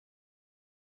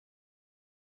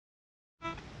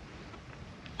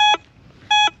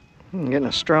I'm getting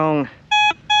a strong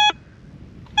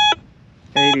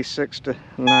 86 to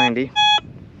 90.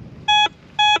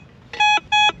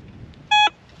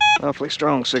 Awfully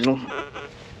strong signal.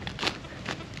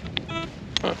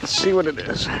 Let's see what it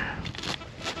is.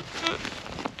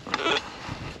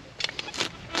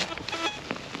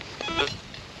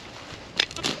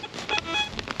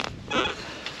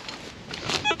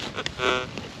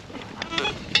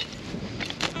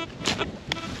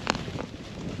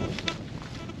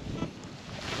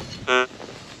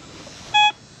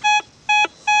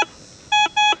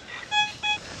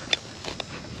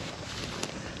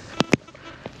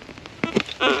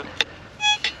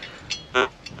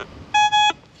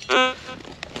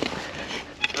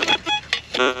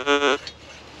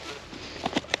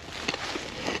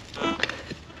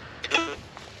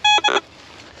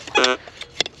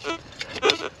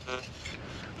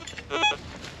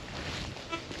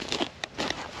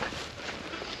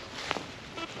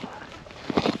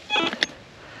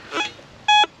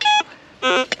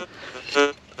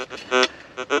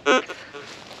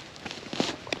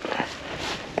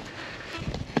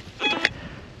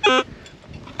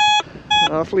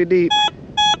 Awfully deep.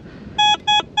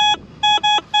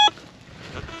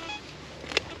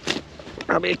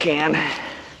 Probably a can.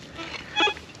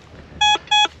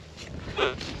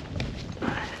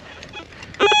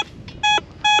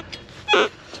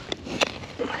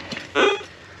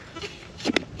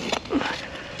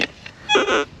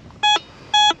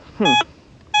 Hmm.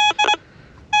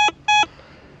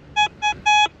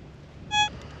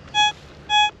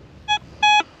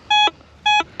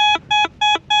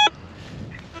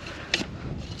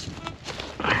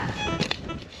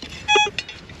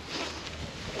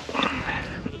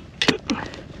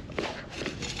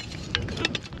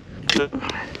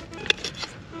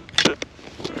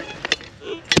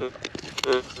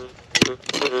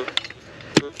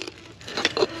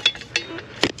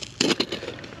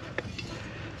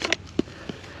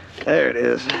 'There it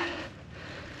is.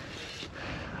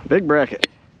 Big bracket.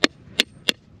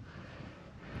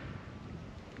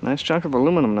 Nice chunk of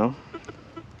aluminum though.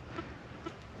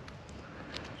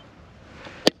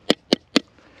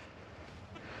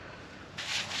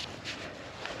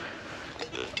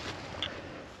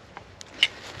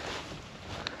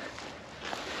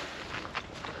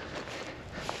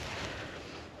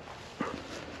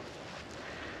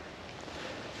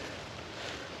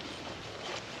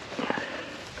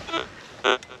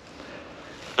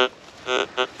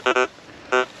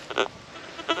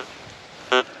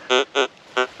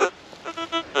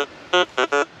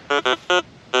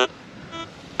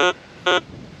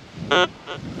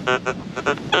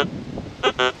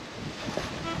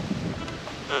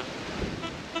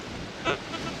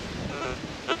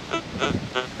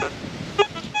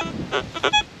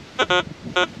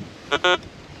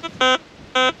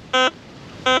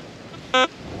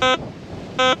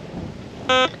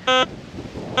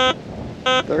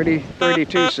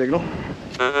 .32 signal.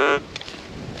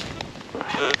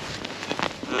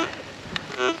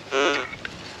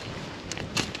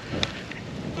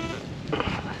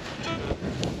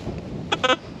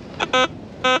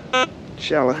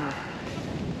 Shallow.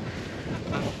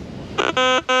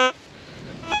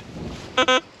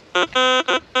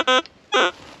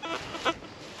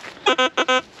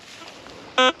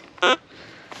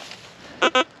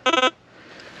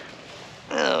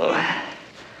 Oh,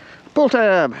 pull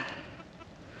tab.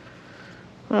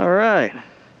 All right,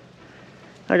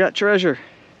 I got treasure.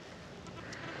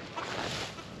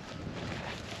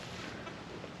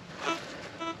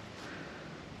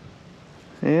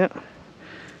 Yeah,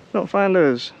 don't find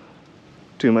those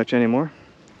too much anymore.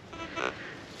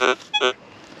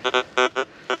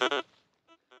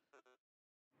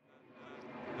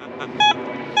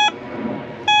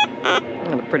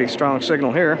 And a pretty strong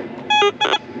signal here.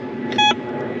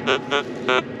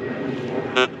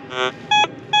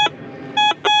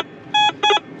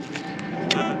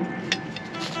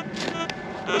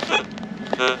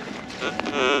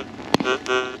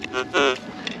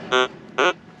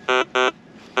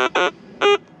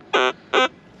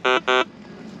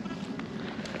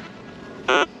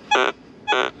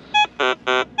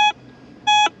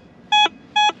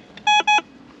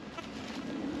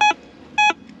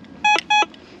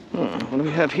 What do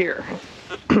we have here?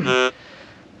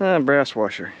 Brass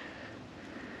washer.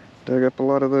 Dug up a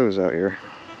lot of those out here.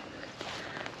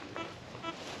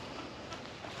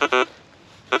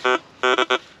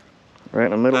 Right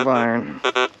in the middle of iron.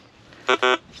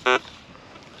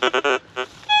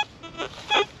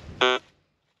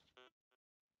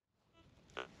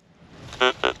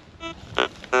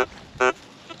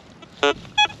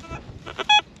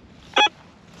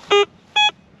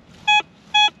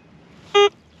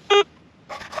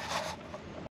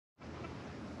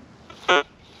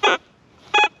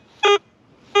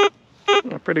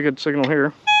 pretty good signal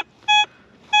here.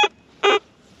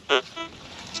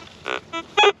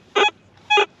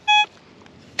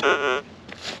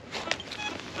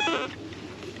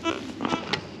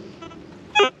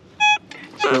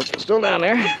 Still down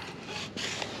there.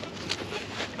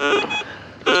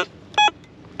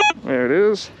 There it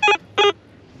is.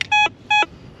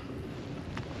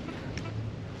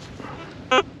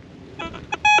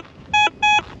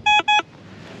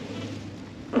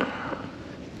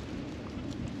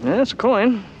 That's a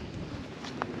coin.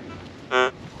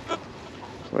 Looks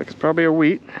like it's probably a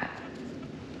wheat.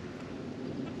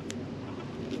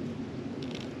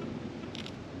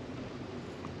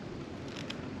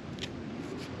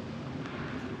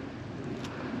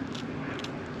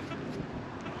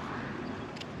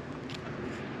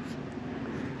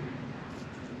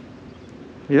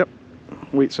 Yep,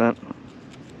 wheat cent.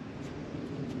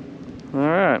 All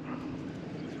right.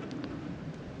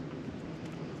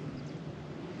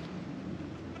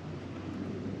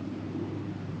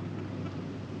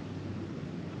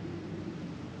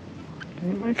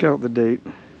 Can't make out the date.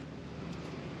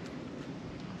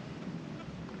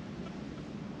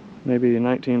 Maybe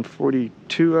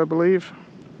 1942, I believe.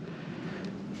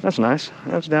 That's nice.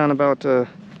 That's down about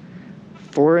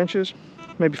 4 inches,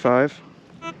 maybe 5.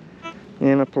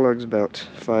 And the plug's about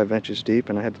 5 inches deep,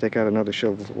 and I had to take out another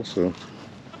shovel, so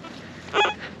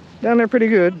down there pretty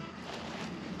good.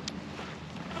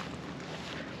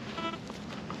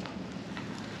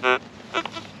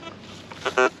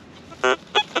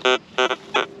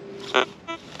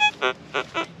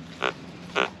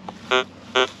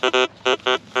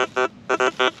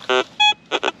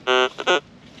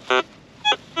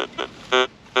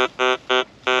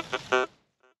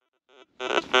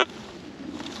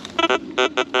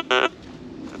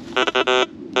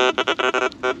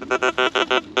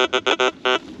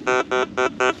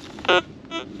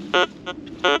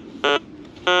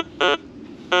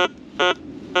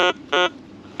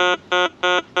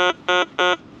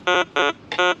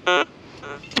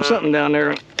 Something down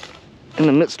there in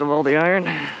the midst of all the iron.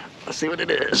 Let's see what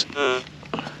it is.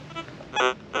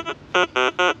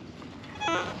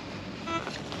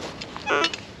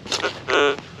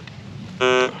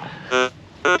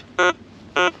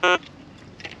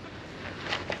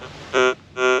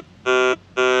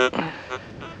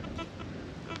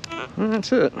 And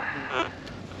that's it.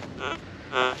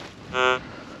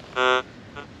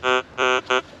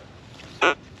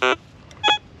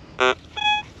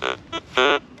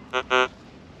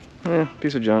 Yeah,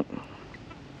 piece of junk.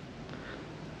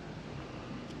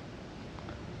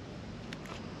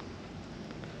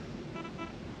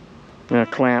 Yeah,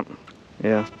 clamp.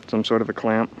 Yeah, some sort of a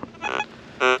clamp.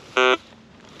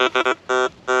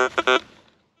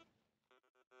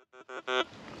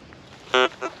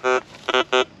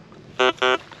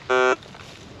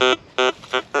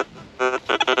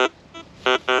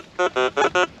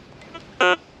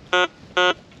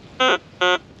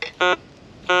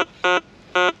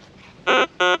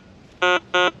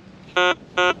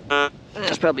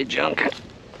 That's probably junk.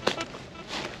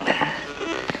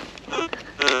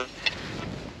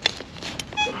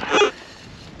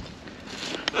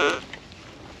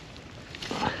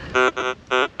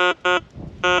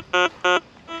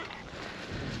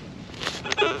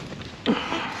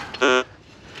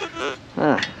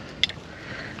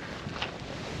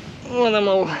 One of them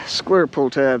old square pull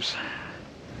tabs.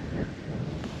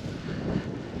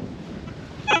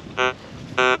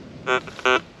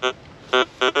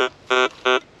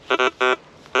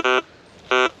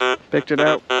 Picked it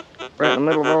out right in the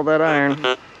middle of all that iron.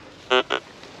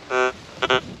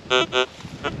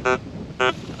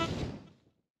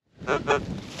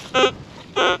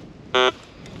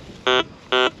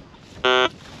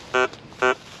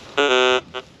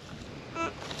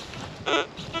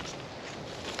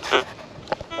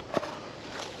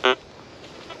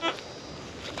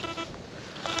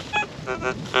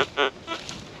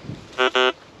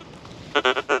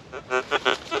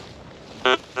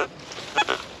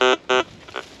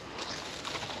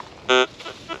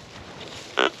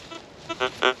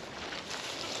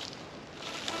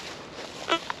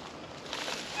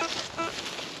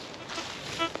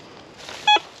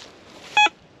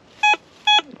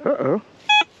 Uh-oh.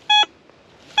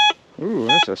 Ooh,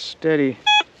 that's a steady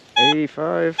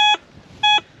 85,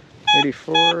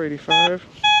 84, 85.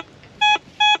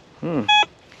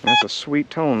 That's a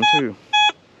sweet tone, too.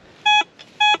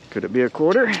 Could it be a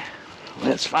quarter?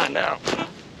 Let's find out.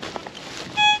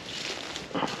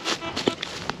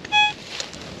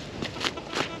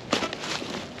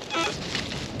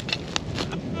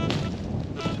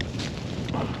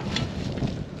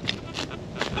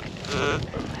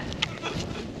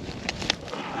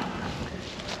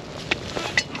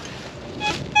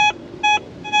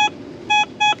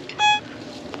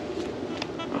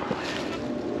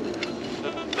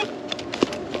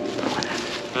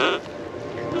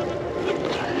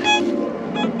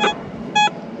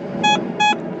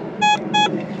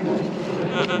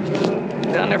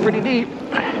 Down there pretty deep.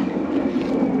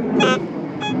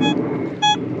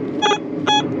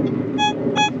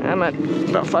 I'm at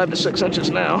about 5 to 6 inches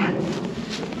now.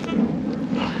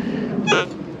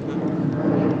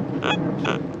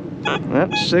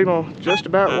 That signal just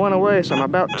about went away, so I'm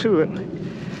about to it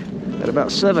at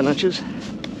about 7 inches.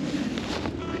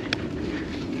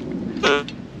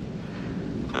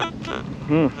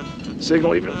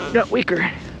 Signal even got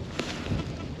weaker.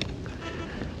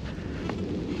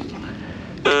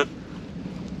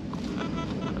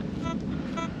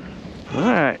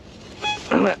 Alright,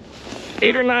 I'm at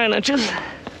 8 or 9 inches.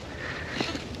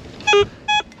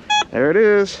 There it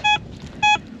is.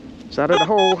 It's out of the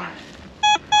hole.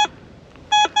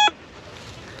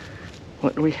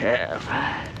 What do we have?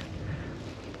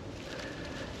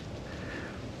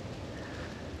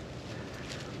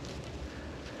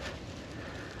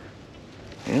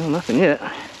 Well, nothing yet.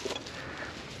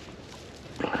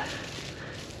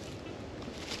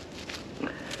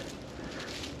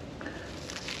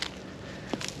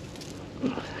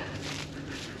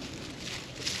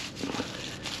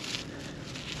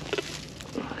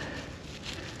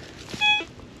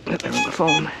 There was my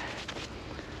phone.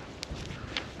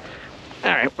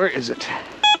 Alright, where is it?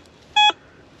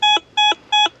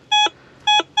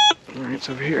 Alright, it's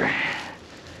over here.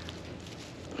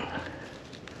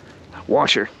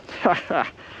 Washer.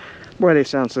 Boy, they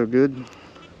sound so good.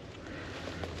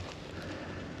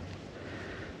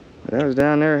 But that was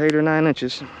down there 8 or 9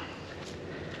 inches.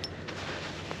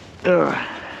 Ugh.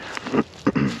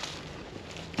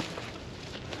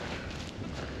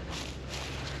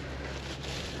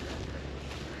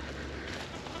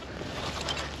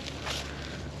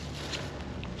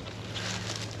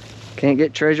 Can't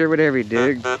get treasure with every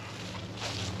dig.